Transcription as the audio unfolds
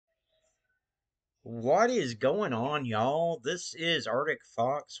What is going on, y'all? This is Arctic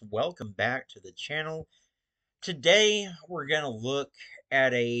Fox. Welcome back to the channel. Today, we're going to look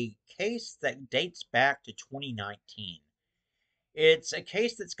at a case that dates back to 2019. It's a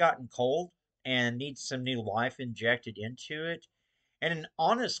case that's gotten cold and needs some new life injected into it. And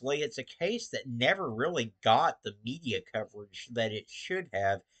honestly, it's a case that never really got the media coverage that it should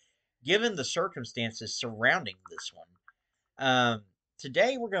have, given the circumstances surrounding this one. Um,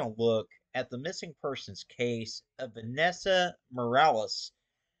 Today we're going to look at the missing persons case of Vanessa Morales.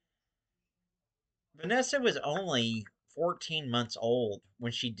 Vanessa was only 14 months old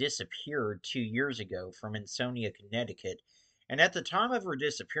when she disappeared 2 years ago from Ansonia, Connecticut. And at the time of her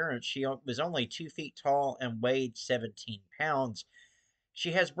disappearance, she was only 2 feet tall and weighed 17 pounds.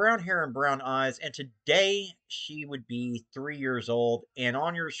 She has brown hair and brown eyes, and today she would be 3 years old. And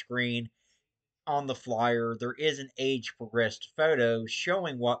on your screen, on the flyer, there is an age progressed photo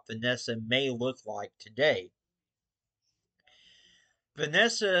showing what Vanessa may look like today.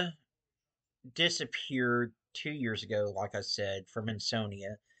 Vanessa disappeared 2 years ago, like I said, from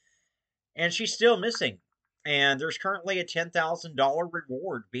Ansonia, and she's still missing. And there's currently a $10,000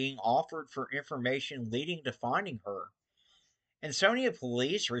 reward being offered for information leading to finding her. Ansonia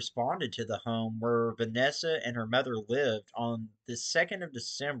police responded to the home where Vanessa and her mother lived on the 2nd of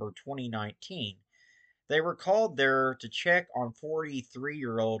December 2019. They were called there to check on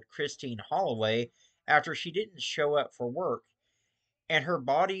 43-year-old Christine Holloway after she didn't show up for work, and her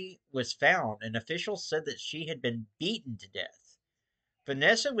body was found, and officials said that she had been beaten to death.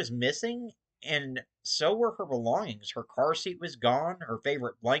 Vanessa was missing, and so were her belongings. Her car seat was gone, her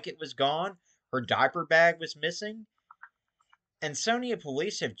favorite blanket was gone, her diaper bag was missing. And Ansonia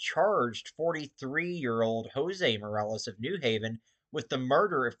police have charged 43-year-old Jose Morales of New Haven with the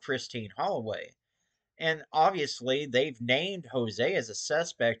murder of Christine Holloway. And obviously, they've named Jose as a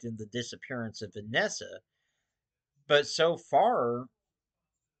suspect in the disappearance of Vanessa. But so far,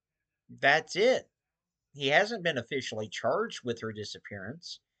 that's it. He hasn't been officially charged with her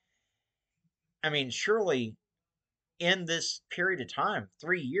disappearance. I mean, surely in this period of time,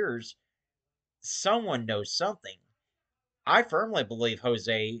 3 years, someone knows something. I firmly believe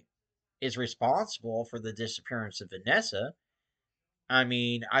Jose is responsible for the disappearance of Vanessa. I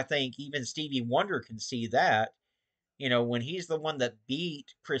mean, I think even Stevie Wonder can see that. When he's the one that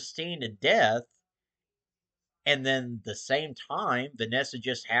beat Christine to death, and then the same time Vanessa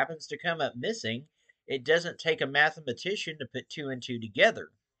just happens to come up missing, it doesn't take a mathematician to put two and two together.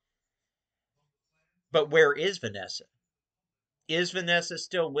 But where is Vanessa? Is Vanessa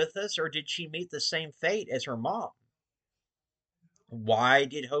still with us, or did she meet the same fate as her mom? Why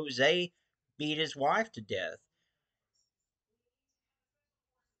did Jose beat his wife to death?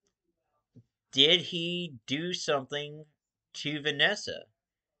 Did he do something to Vanessa?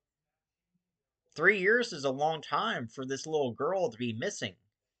 3 years is a long time for this little girl to be missing.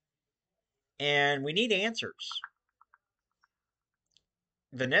 And we need answers.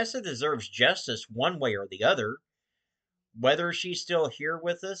 Vanessa deserves justice one way or the other. Whether she's still here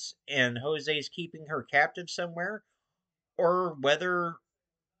with us and Jose's keeping her captive somewhere, or whether,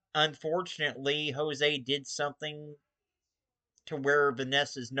 unfortunately, Jose did something to where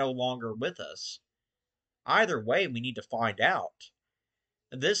Vanessa's no longer with us. Either way, we need to find out.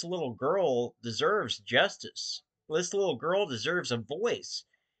 This little girl deserves justice. This little girl deserves a voice.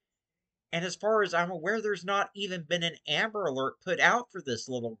 And as far as I'm aware, there's not even been an Amber Alert put out for this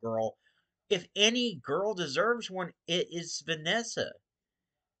little girl. If any girl deserves one, it is Vanessa.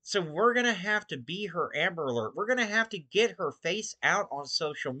 So we're going to have to be her Amber Alert. We're going to have to get her face out on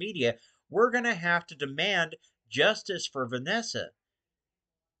social media. We're going to have to demand justice for Vanessa.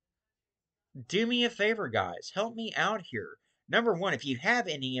 Do me a favor, guys. Help me out here. Number one, if you have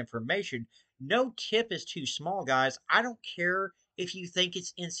any information, no tip is too small, guys. I don't care if you think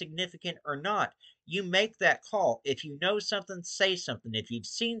it's insignificant or not. You make that call. If you know something, say something. If you've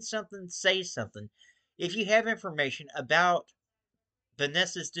seen something, say something. If you have information about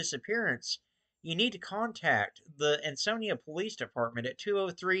Vanessa's disappearance, you need to contact the Ansonia Police Department at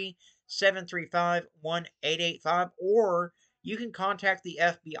 203 735 1885, or you can contact the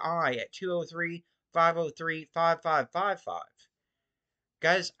FBI at 203 503 5555.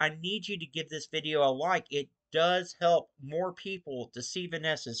 Guys, I need you to give this video a like. It does help more people to see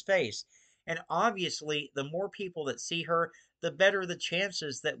Vanessa's face. And obviously, the more people that see her, the better the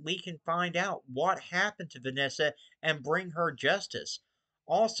chances that we can find out what happened to Vanessa and bring her justice.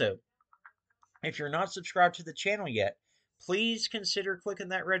 Also, if you're not subscribed to the channel yet, please consider clicking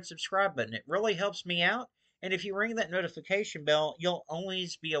that red subscribe button. It really helps me out. And if you ring that notification bell, you'll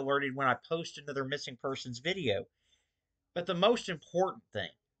always be alerted when I post another missing persons video. But the most important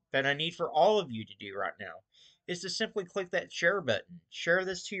thing, that I need for all of you to do right now is to simply click that share button. Share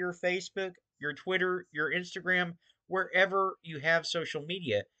this to your Facebook, your Twitter, your Instagram, wherever you have social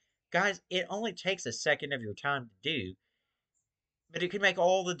media. Guys, it only takes a second of your time to do, but it can make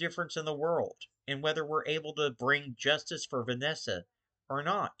all the difference in the world in whether we're able to bring justice for Vanessa or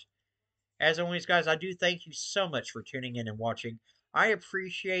not. As always, guys, I do thank you so much for tuning in and watching. I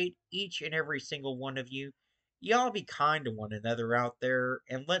appreciate each and every single one of you. Y'all be kind to one another out there,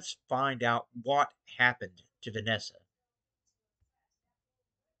 and let's find out what happened to Vanessa.